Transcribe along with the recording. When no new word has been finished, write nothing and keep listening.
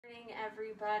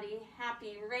everybody.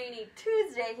 Happy rainy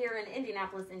Tuesday here in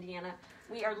Indianapolis, Indiana.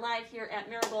 We are live here at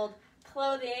Marigold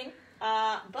Clothing,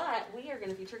 but we are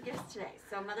going to feature gifts today.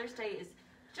 So Mother's Day is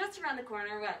just around the corner.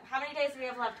 How many days do we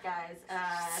have left, guys?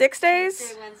 6 days?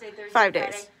 Tuesday, Wednesday, Thursday, 5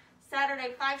 Friday. days.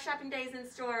 Saturday, 5 shopping days in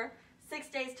store. 6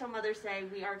 days till Mother's Day.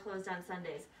 We are closed on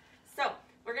Sundays. So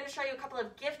we're going to show you a couple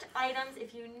of gift items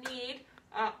if you need.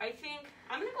 I think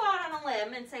I'm going to go out on a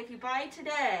limb and say if you buy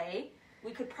today,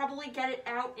 we could probably get it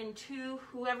out into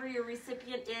whoever your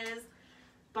recipient is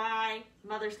by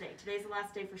Mother's Day. Today's the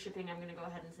last day for shipping. I'm going to go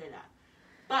ahead and say that.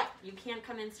 But you can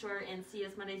come in store and see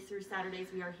us Mondays through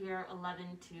Saturdays. We are here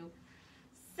 11 to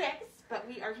 6. But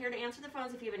we are here to answer the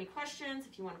phones if you have any questions,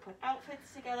 if you want to put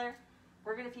outfits together.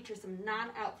 We're going to feature some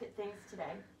non-outfit things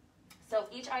today. So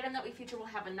each item that we feature will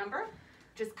have a number.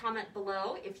 Just comment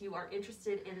below if you are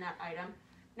interested in that item.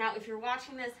 Now, if you're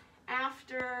watching this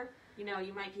after, you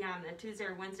might be on a Tuesday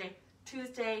or Wednesday.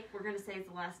 Tuesday, we're going to say is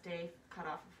the last day cut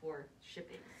off for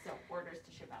shipping, so orders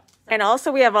to ship out. So. And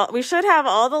also we should have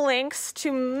all the links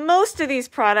to most of these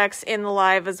products in the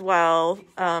live as well,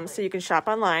 Exactly. so you can shop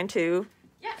online too.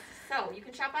 Yes, so you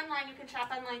can shop online. You can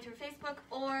shop online through Facebook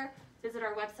or visit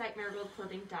our website,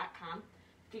 marigoldclothing.com.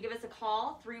 If you give us a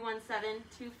call,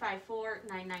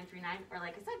 317-254-9939, or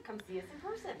like I said, come see us in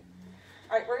person.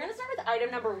 All right, we're going to start with item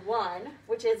number 1,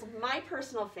 which is my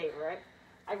personal favorite.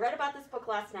 I read about this book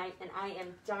last night, and I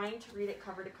am dying to read it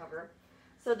cover to cover.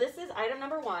 So this is item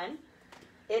number 1.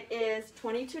 It is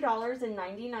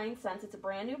 $22.99. It's a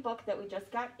brand new book that we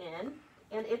just got in,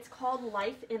 and it's called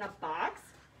Life in a Box,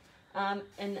 an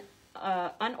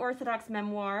unorthodox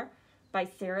memoir by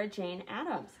Sarah Jane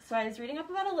Adams. So I was reading up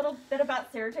about a little bit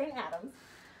about Sarah Jane Adams,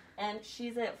 and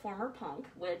she's a former punk,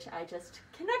 which I just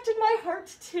connected my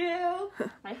heart to.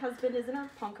 My husband is in a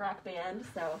punk rock band,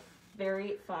 so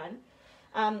very fun.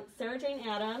 Sarah Jane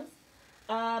Adams,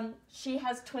 she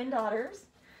has twin daughters,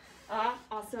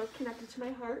 also connected to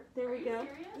my heart. There we go. Serious?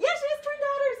 Yeah, she has twin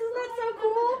daughters. Isn't that so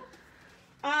cool?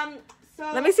 So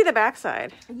Let me see the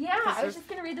backside. yeah, I was just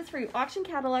going to read this for you. Auction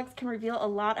catalogs can reveal a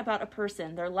lot about a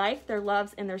person, their life, their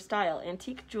loves, and their style.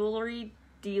 Antique jewelry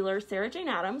dealer Sarah Jane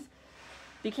Adams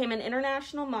became an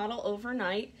international model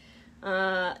overnight,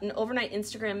 an overnight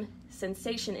Instagram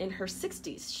sensation in her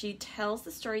 60s. She tells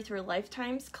the story through a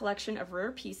lifetime's collection of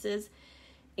rare pieces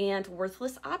and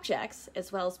worthless objects,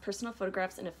 as well as personal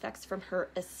photographs and effects from her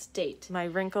estate. My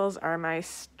wrinkles are my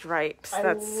stripes. I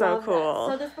That's so love cool.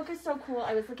 that. So this book is so cool.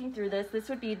 I was looking through this. This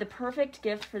would be the perfect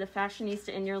gift for the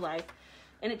fashionista in your life.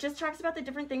 And it just talks about the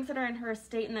different things that are in her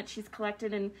estate and that she's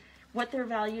collected and what they're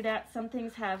valued at. Some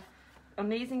things have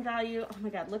amazing value. Oh my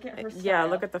God, look at her style. Yeah,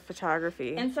 look at the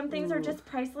photography. And some things are just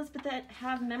priceless, but that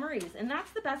have memories. And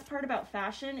that's the best part about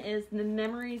fashion is the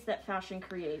memories that fashion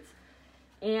creates.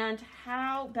 And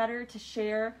how better to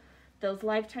share those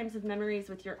lifetimes of memories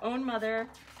with your own mother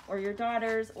or your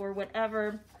daughters or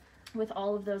whatever with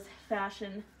all of those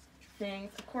fashion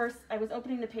things. Of course, I was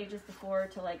opening the pages before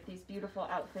to like these beautiful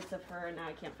outfits of her, and now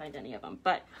I can't find any of them.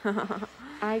 But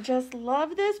I just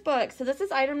love this book. So this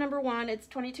is item number 1. It's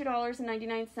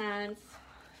 $22.99.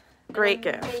 Great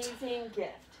gift. Amazing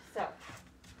gift. So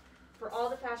for all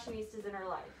the fashionistas in our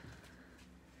life.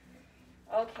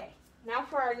 Okay. Now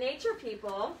for our nature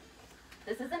people,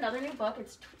 this is another new book.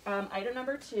 It's item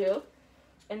number 2,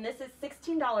 and this is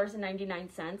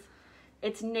 $16.99.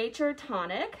 It's Nature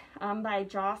Tonic by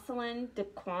Jocelyn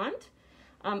DeQuant,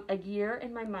 A Year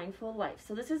in My Mindful Life.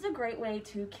 So this is a great way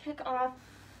to kick off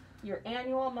your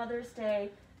annual Mother's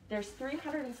Day. There's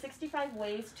 365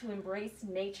 ways to embrace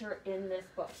nature in this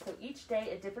book. So each day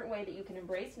a different way that you can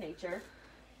embrace nature.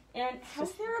 And how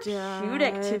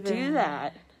therapeutic to do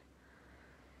that.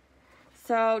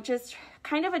 So just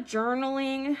kind of a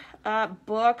journaling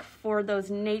book for those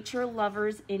nature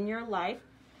lovers in your life.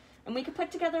 And we could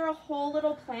put together a whole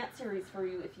little plant series for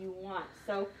you if you want.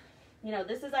 So,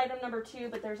 this is item number 2,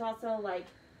 but there's also like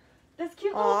this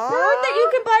cute little bird that you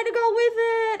can buy to go with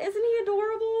it. Isn't he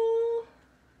adorable?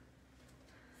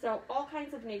 So all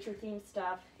kinds of nature themed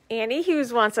stuff. Annie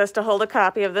Hughes wants us to hold a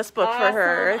copy of this book for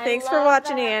her. Awesome. Thanks I for love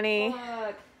watching, that Annie.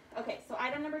 book. Okay, so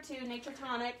item number 2, Nature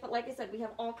Tonic. But like I said, we have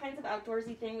all kinds of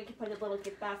outdoorsy thing. We could put a little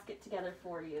gift basket together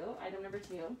for you. Item number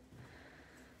 2.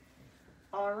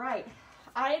 All right.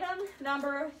 Item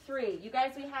number 3. You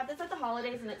guys, we had this at the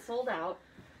holidays and it sold out.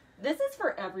 This is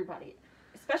for everybody,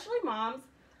 especially moms.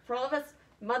 For all of us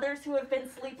mothers who have been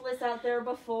sleepless out there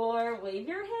before, wave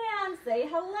your hand, say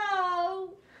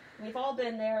hello. We've all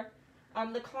been there.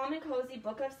 The Calm and Cozy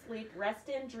Book of Sleep, Rest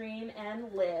and Dream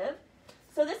and Live.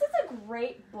 So this is a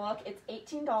great book. It's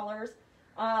 $18.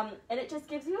 And it just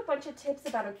gives you a bunch of tips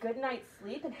about a good night's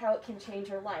sleep and how it can change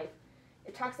your life.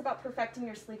 It talks about perfecting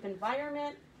your sleep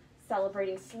environment,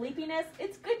 celebrating sleepiness.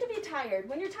 It's good to be tired.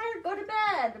 When you're tired, go to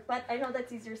bed. But I know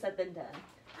that's easier said than done.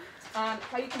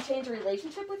 How you can change a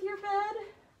relationship with your bed,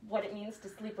 what it means to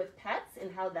sleep with pets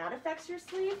and how that affects your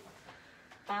sleep,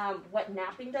 what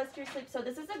napping does to your sleep. So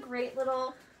this is a great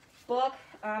little book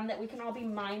that we can all be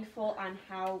mindful on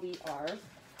how we are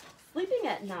sleeping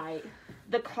at night.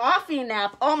 The coffee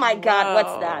nap. Oh my God,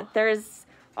 what's that? There's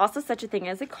also such a thing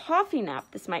as a coffee nap.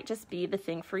 This might just be the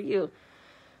thing for you.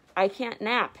 I can't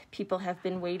nap. People have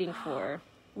been waiting for.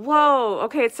 Whoa.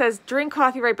 Okay, it says drink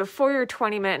coffee right before your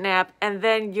 20-minute nap, and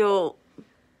then you'll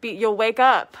wake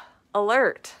up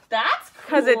alert. That's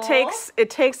cool. Because it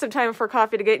takes some time for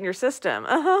coffee to get in your system.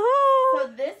 So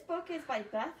this book is by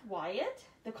Beth Wyatt,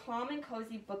 The Calm and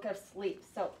Cozy Book of Sleep.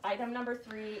 So item number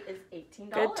 3 is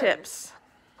 $18. Good tips.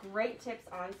 Great tips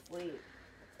on sleep.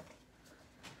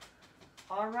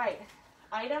 All right.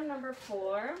 Item number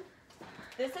 4.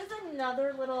 This is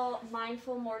another little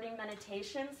mindful morning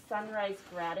meditation, sunrise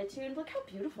gratitude. Look how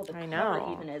beautiful the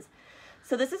cover even is.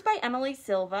 So this is by Emily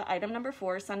Silva, item number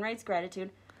 4, sunrise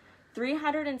gratitude.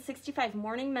 365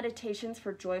 morning meditations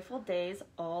for joyful days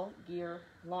all year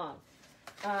long.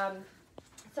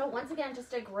 So once again,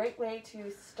 just a great way to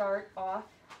start off.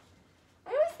 I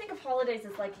always think of holidays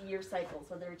as like year cycles,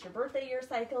 whether it's your birthday year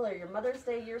cycle or your Mother's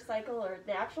Day year cycle or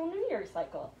the actual New Year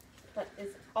cycle. But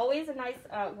it's always a nice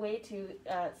way to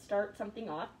start something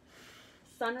off.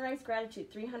 Sunrise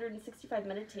gratitude, 365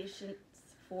 meditations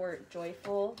for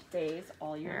joyful days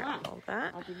all year long.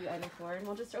 I'll give you item 4, and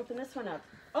we'll just open this one up.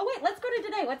 Oh, wait, let's go to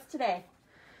today. What's today?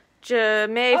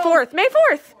 May 4th. May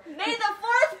 4th. May the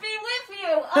 4th be with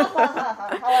you.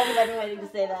 Oh, how long have I been waiting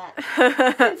to say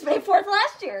that? Since May 4th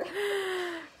last year.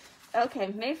 Okay,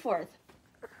 May 4th.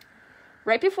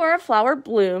 Right before a flower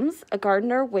blooms, a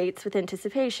gardener waits with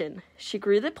anticipation. She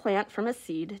grew the plant from a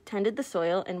seed, tended the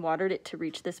soil, and watered it to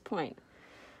reach this point.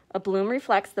 A bloom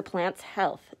reflects the plant's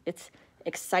health. It's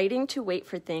exciting to wait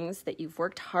for things that you've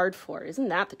worked hard for. Isn't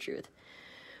that the truth?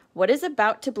 What is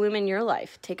about to bloom in your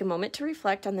life? Take a moment to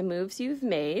reflect on the moves you've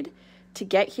made to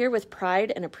get here with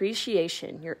pride and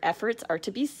appreciation. Your efforts are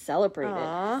to be celebrated.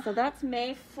 Aww. So that's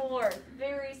May 4th.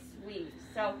 Very sweet.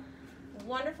 So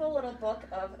wonderful little book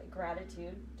of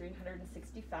gratitude,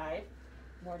 365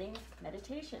 morning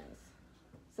meditations.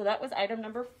 So that was item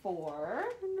number 4.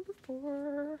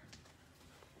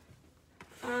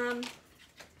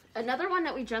 Another one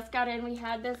that we just got in, we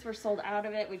had this, we're sold out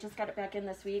of it. We just got it back in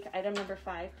this week. Item number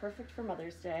 5, perfect for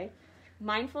Mother's Day.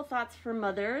 Mindful Thoughts for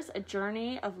Mothers, a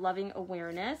journey of loving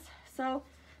awareness. So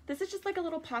this is just like a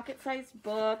little pocket-sized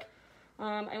book.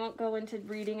 I won't go into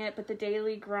reading it, but the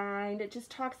daily grind. It just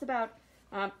talks about,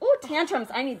 tantrums.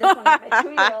 I need this one with my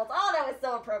 2-year-old. Oh, that was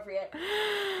so appropriate.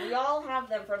 We all have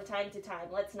them from time to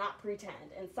time. Let's not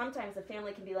pretend. And sometimes a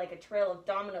family can be like a trail of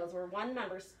dominoes where one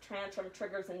member's tantrum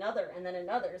triggers another and then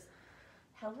another's.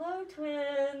 Hello,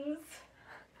 twins.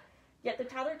 Yet the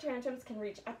toddler tantrums can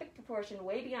reach epic proportion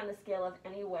way beyond the scale of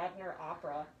any Wagner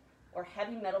opera or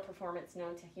heavy metal performance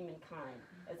known to humankind,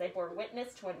 as I bore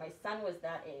witness to when my son was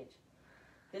that age.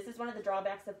 This is one of the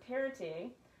drawbacks of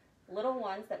parenting little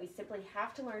ones that we simply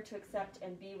have to learn to accept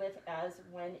and be with as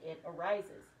when it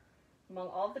arises. Among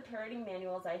all of the parenting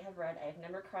manuals I have read, I have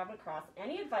never come across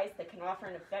any advice that can offer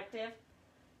an effective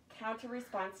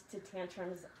counter-response to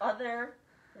tantrums other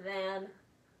than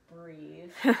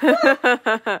breathe. Okay,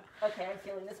 I'm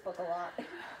feeling this book a lot.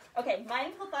 Okay,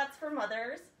 Mindful Thoughts for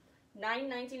Mothers,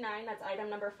 $9.99. That's item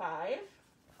number 5.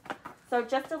 So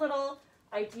just a little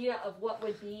idea of what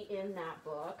would be in that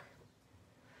book.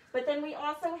 But then we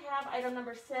also have item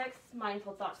number 6,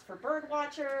 Mindful Thoughts for Bird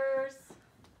Watchers.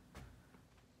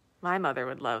 My mother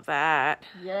would love that.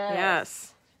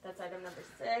 Yes. That's item number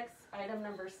 6. Item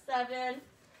number 7,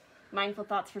 Mindful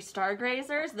Thoughts for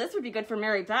Stargazers. This would be good for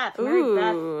Mary Beth.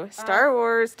 Ooh, Star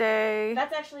Wars Day.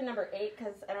 That's actually number 8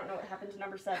 because I don't know what happened to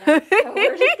number 7. So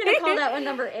we're just going to call that one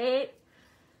number 8.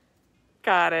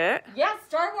 Got it. Yeah,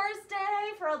 Star Wars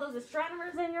Day for all those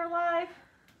astronomers in your life.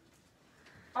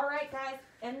 All right, guys.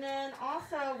 And then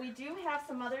also we do have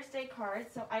some Mother's Day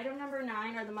cards. So item number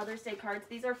 9 are the Mother's Day cards.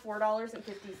 These are $4.50.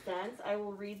 I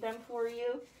will read them for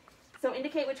you. So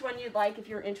indicate which one you'd like if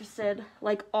you're interested.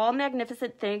 Like all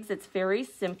magnificent things, it's very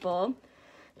simple.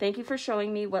 Thank you for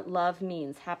showing me what love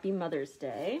means. Happy Mother's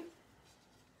Day.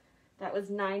 That was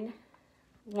 9.1.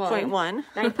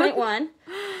 9.1.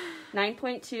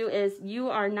 9.2 is you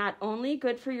are not only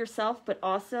good for yourself, but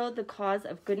also the cause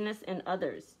of goodness in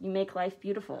others. You make life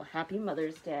beautiful. Happy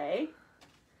Mother's Day.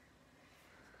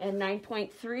 And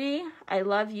 9.3, I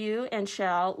love you and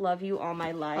shall love you all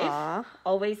my life. Aww.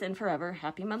 Always and forever.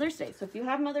 Happy Mother's Day. So if you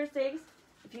have Mother's Days,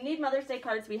 If you need Mother's Day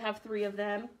cards, we have 3 of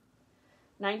them.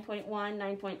 9.1,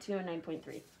 9.2, and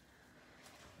 9.3.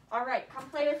 All right, come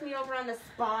play with me over on the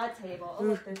spa table. Oh,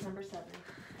 look, there's number 7.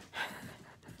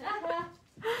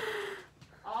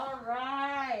 All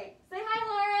right. Say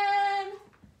hi, Lauren.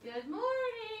 Good morning.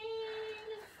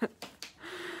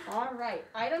 All right.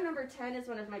 Item number 10 is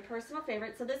one of my personal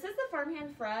favorites. So this is the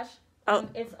Farmhouse Fresh.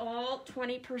 It's all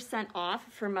 20% off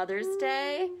for Mother's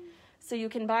Day. So you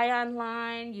can buy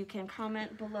online. You can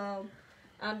comment below.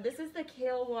 This is the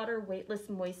Kale Water Weightless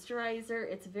Moisturizer.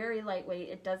 It's very lightweight.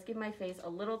 It does give my face a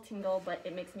little tingle, but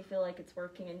it makes me feel like it's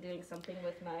working and doing something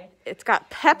with my... It's got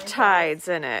peptides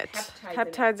in it.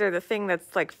 Peptides are the thing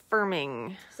that's like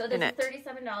firming. So this is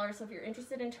 $37. So if you're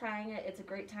interested in trying it, it's a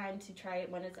great time to try it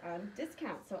when it's on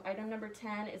discount. So item number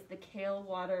 10 is the Kale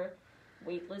Water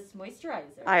Weightless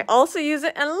Moisturizer. I also use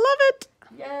it and love it.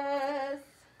 Yes.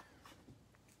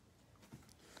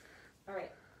 All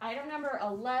right. Item number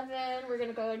 11, we're going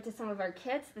to go into some of our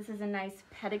kits. This is a nice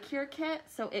pedicure kit.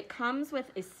 So it comes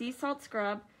with a sea salt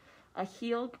scrub, a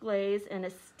heel glaze, and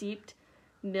a steeped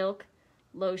milk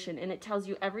lotion. And it tells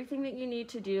you everything that you need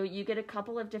to do. You get a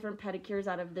couple of different pedicures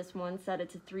out of this one set.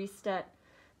 It's a three-step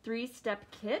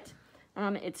kit.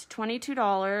 It's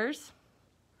 $22,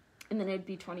 and then it'd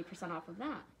be 20% off of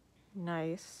that.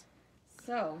 Nice.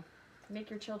 So make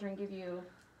your children give you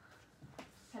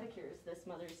pedicures this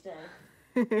Mother's Day.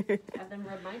 Have them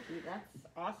rub my feet. That's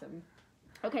awesome.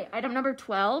 Okay, item number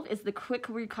 12 is the Quick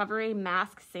Recovery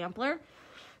Mask Sampler.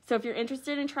 So if you're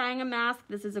interested in trying a mask,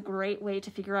 this is a great way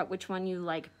to figure out which one you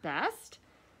like best.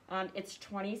 It's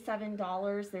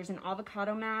 $27. There's an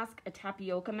avocado mask, a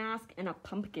tapioca mask, and a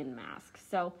pumpkin mask.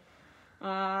 So,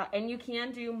 and you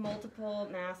can do multiple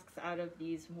masks out of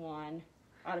each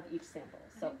sample.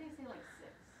 So, I think they say like 6.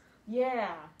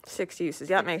 Yeah. 6 uses.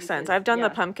 Yeah, that makes sense. I've done the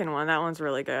pumpkin one. That one's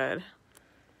really good.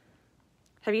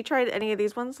 Have you tried any of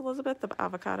these ones, Elizabeth? The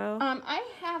avocado? I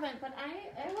haven't, but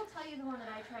I will tell you the one that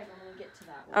I tried when we get to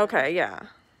that one. Okay, yeah.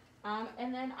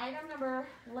 And then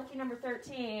lucky number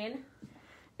 13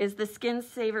 is the Skin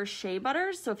Saver Shea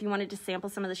Butters. So if you wanted to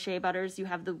sample some of the shea butters, you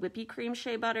have the Whippy Cream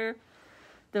Shea Butter,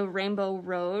 the Rainbow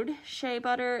Road Shea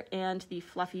Butter, and the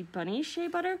Fluffy Bunny Shea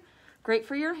Butter. Great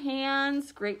for your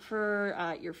hands, great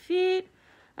for your feet.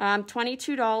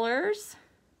 $22.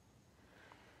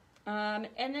 And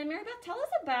then Maribeth, tell us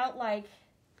about, like,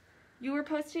 you were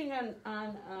posting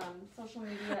on social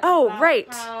media about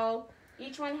how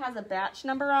each one has a batch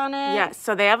number on it. Yes,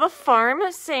 so they have a farm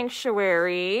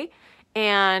sanctuary,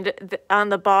 and on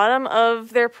the bottom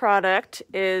of their product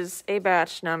is a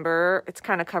batch number. It's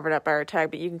kind of covered up by our tag,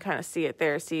 but you can kind of see it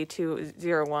there,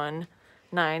 C2019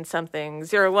 something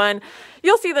 01.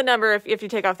 You'll see the number if you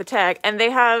take off the tag, and they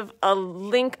have a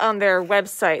link on their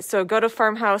website. So go to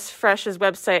Farmhouse Fresh's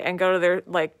website and go to their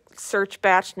search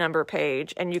batch number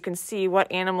page, and you can see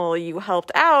what animal you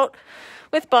helped out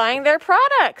with buying their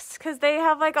products, because they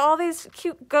have all these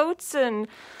cute goats and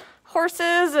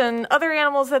horses and other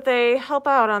animals that they help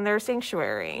out on their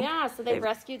sanctuary. Yeah, so they've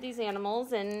rescued these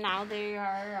animals, and now they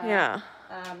are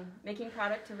making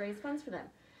product to raise funds for them.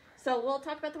 So we'll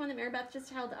talk about the one that Maribeth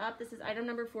just held up. This is item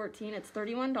number 14. It's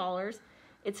 $31.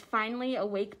 It's Finally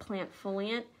Awake Plant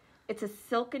Foliant. It's a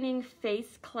silkening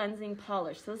face cleansing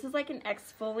polish. So this is like an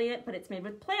exfoliant, but it's made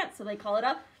with plants. So they call it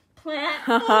a plant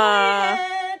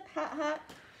foliant.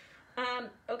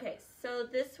 Okay, so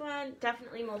this one,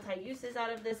 definitely multi-uses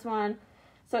out of this one.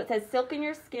 So it says, silken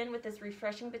your skin with this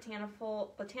refreshing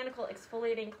botanical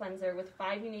exfoliating cleanser with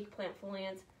 5 unique plant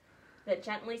foliants that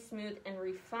gently smooth and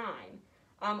refine.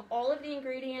 All of the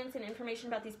ingredients and information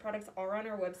about these products are on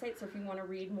our website, so if you want to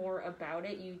read more about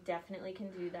it, you definitely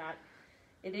can do that.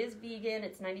 It is vegan,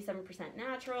 it's 97%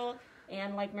 natural,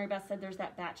 and like Maribeth said, there's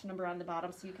that batch number on the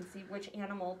bottom, so you can see which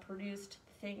animal produced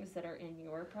things that are in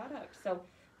your product. So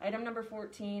item number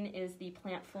 14 is the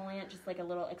plant foliant, just like a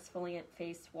little exfoliant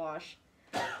face wash.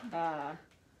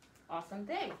 Awesome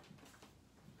thing.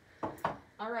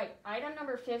 All right, item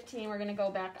number 15, we're going to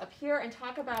go back up here and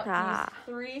talk about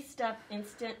these 3-step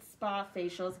instant spa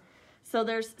facials. So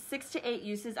there's 6 to 8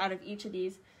 uses out of each of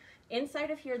these.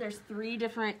 Inside of here, there's 3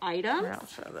 different items. I'll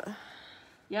show the...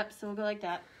 Yep, so we'll go like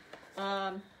that.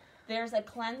 There's a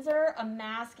cleanser, a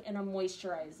mask, and a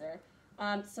moisturizer.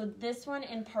 So this one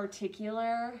in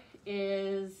particular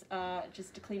is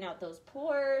just to clean out those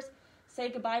pores, say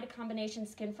goodbye to combination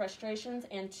skin frustrations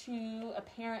and to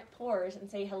apparent pores, and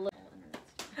say hello.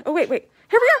 Oh, wait. Here we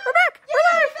are. We're back. We're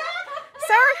live.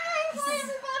 Sorry. Hi,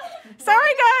 everybody.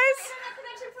 Sorry, guys. Internet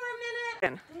connection for a minute.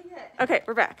 Dang it. Okay,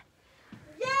 we're back.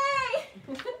 Yay!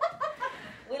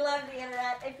 We love the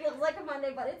internet. It feels like a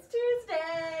Monday, but it's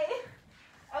Tuesday.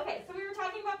 Okay, so we were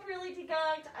talking about Purely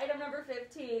Degunked, item number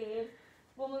 15.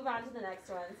 We'll move on to the next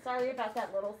one. Sorry about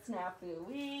that little snafu.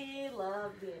 We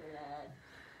love the internet.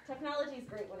 Technology's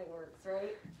great when it works,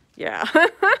 right? Yeah.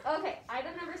 Okay,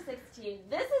 item number 16.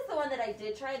 This is the one that I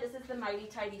did try. This is the Mighty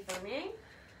Tidy Firming.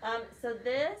 So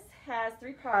this has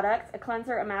 3 products, a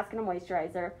cleanser, a mask, and a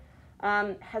moisturizer.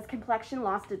 Has complexion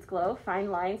lost its glow,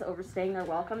 fine lines overstaying their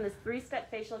welcome. This 3-step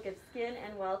facial gives skin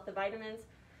and wealth the vitamins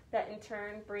that in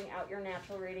turn bring out your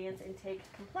natural radiance and take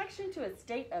complexion to a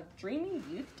state of dreamy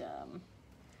youthdom.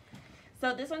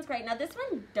 So this one's great. Now this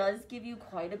one does give you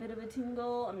quite a bit of a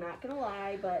tingle, I'm not going to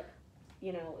lie, but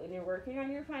you know, when you're working on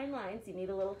your fine lines, you need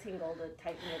a little tingle to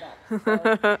tighten it up.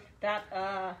 So that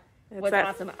was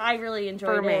awesome. I really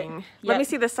enjoyed firming. it. Let me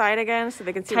see the side again so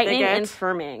they can see Tightening what they get. and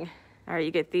firming. All right,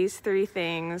 you get these 3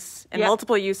 things and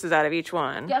multiple uses out of each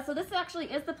one. Yeah, so this actually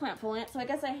is the plant foliant. So I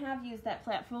guess I have used that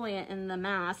plant foliant in the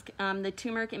mask, the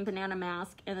turmeric and banana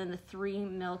mask, and then the 3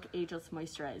 milk ageless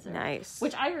moisturizer. Nice.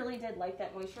 Which I really did like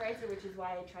that moisturizer, which is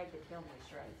why I tried the kale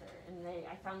moisturizer, and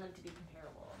I found them to be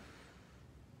comparable.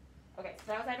 Okay, so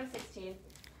that was item 16.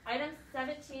 Item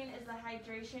 17 is the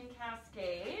Hydration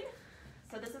Cascade.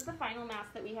 So this is the final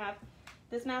mask that we have.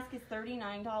 This mask is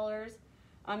 $39.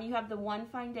 You have the One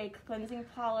Fine Day Cleansing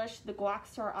Polish, the Guac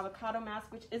Star Avocado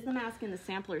Mask, which is the mask in the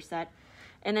sampler set,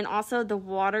 and then also the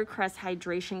Watercress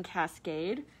Hydration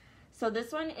Cascade. So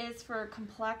this one is for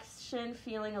complexion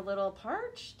feeling a little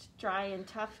parched, dry and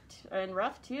tough and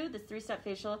rough too. This 3-step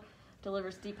facial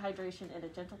delivers deep hydration and a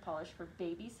gentle polish for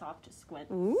baby soft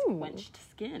squenched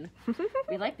skin.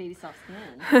 We like baby soft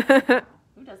skin.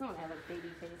 Who doesn't want to have a baby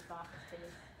face, soft face,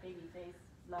 baby face,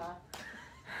 blah.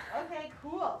 Okay,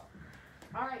 cool.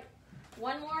 All right,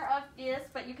 one more of this,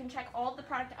 but you can check all of the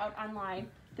product out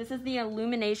online. This is the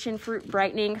Illumination Fruit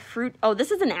Brightening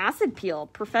this is an acid peel,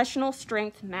 professional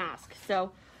strength mask.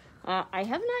 So I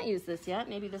have not used this yet.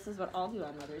 Maybe this is what I'll do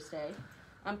on Mother's Day.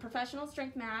 Professional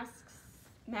strength mask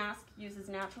uses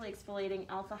naturally exfoliating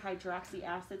alpha hydroxy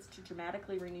acids to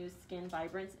dramatically renew skin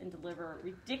vibrance and deliver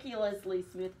ridiculously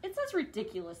smooth, it says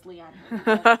ridiculously on here,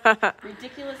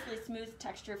 ridiculously smooth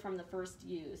texture from the first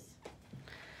use.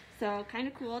 So kind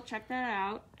of cool. Check that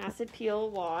out. Acid peel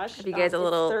wash. Have you guys a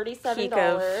little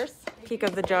 $37. peek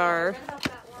of the jar? I read about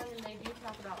that one, and they do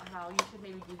talk about how you should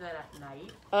maybe do that at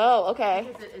night. Oh, okay.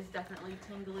 Because it is definitely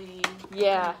tingly.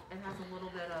 Yeah. It has a little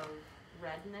bit of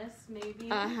redness,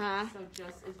 maybe. Uh-huh. So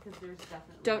just because there's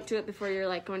definitely. Don't do it before you're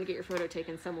like going to get your photo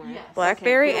taken somewhere. Yes.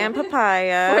 Blackberry Okay, cool. and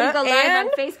papaya. Before you go live and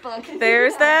on Facebook.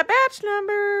 there's that batch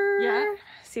number. Yeah.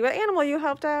 See what animal you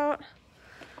helped out.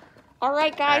 All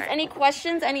right, guys. All right. Any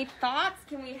questions? Any thoughts?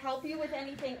 Can we help you with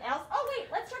anything else? Oh,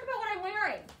 wait. Let's talk about what I'm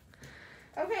wearing.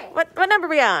 Okay. What number are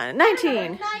we on?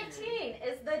 19. 19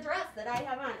 is the dress that I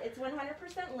have on. It's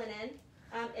 100% linen.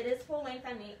 It is full length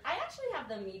on me. I actually have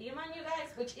the medium on you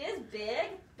guys, which is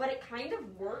big, but it kind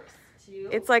of works too.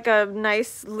 It's like a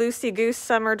nice loosey-goose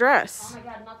summer dress. Oh my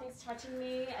God, nothing's touching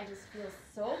me. I just feel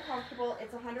so comfortable.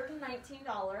 It's $119,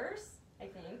 I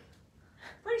think.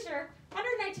 Pretty sure.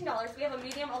 $119. We have a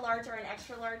medium, a large, or an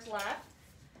extra large left.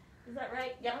 Is that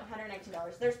right? Yep,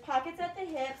 $119. There's pockets at the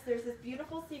hips. There's this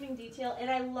beautiful seaming detail,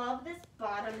 and I love this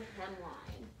bottom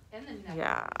hemline. And the neck.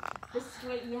 Yeah. It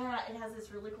has this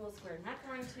really cool square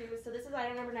neckline too. So this is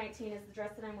item number 19. Is the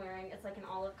dress that I'm wearing. It's like an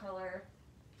olive color.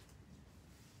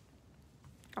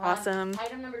 Awesome.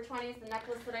 Item number 20 is the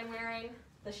necklace that I'm wearing.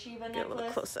 The Shiva Get a little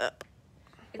necklace. close up.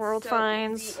 It's World so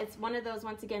finds. easy. It's one of those,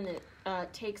 once again,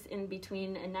 that takes in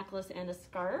between a necklace and a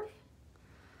scarf.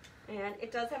 And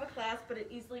it does have a clasp, but it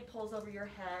easily pulls over your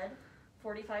head.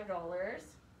 $45.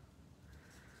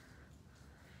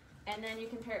 And then you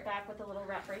can pair it back with a little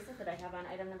wrap bracelet that I have on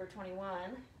item number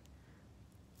 21.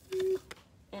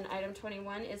 And item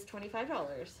 21 is $25.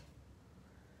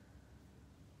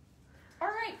 All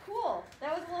right, cool.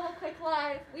 That was a little quick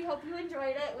live. We hope you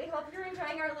enjoyed it. We hope you're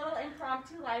enjoying our little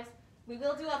impromptu lives. We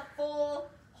will do a full,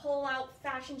 whole-out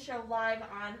fashion show live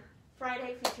on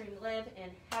Friday featuring Liv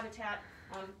and Habitat.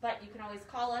 But you can always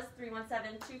call us,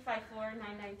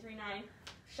 317-254-9939.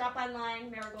 Shop online,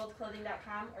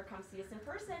 marigoldclothing.com, or come see us in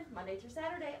person, Monday through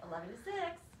Saturday, 11 to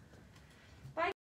 6.